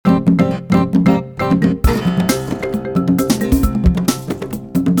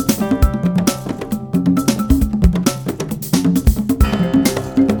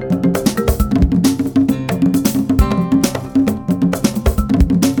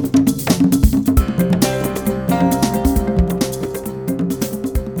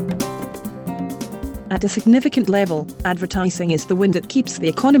At a significant level, advertising is the wind that keeps the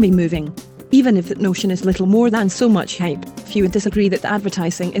economy moving. Even if that notion is little more than so much hype, few disagree that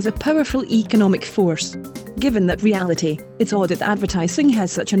advertising is a powerful economic force. Given that reality, it's odd that advertising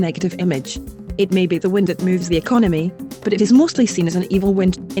has such a negative image. It may be the wind that moves the economy, but it is mostly seen as an evil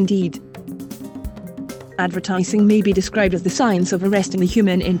wind, indeed. Advertising may be described as the science of arresting the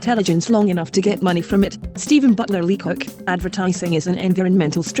human intelligence long enough to get money from it. Stephen Butler Leacock. Advertising is an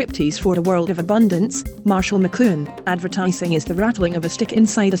environmental striptease for a world of abundance. Marshall McLuhan. Advertising is the rattling of a stick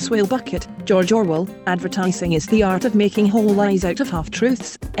inside a swale bucket. George Orwell. Advertising is the art of making whole lies out of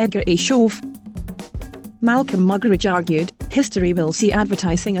half-truths. Edgar A. Shove. Malcolm Muggeridge argued, history will see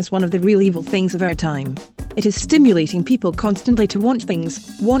advertising as one of the real evil things of our time. It is stimulating people constantly to want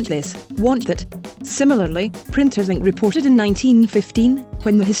things, want this, want that. Similarly, Printers Inc. reported in 1915,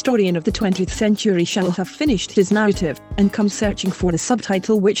 when the historian of the 20th century shall have finished his narrative, and come searching for the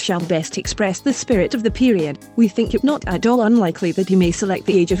subtitle which shall best express the spirit of the period, we think it not at all unlikely that he may select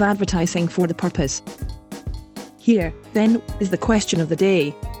the age of advertising for the purpose. Here, then, is the question of the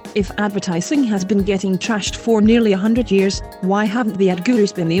day. If advertising has been getting trashed for nearly 100 years, why haven't the ad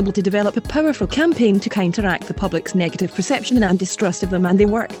gurus been able to develop a powerful campaign to counteract the public's negative perception and distrust of them and their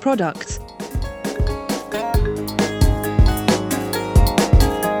work products?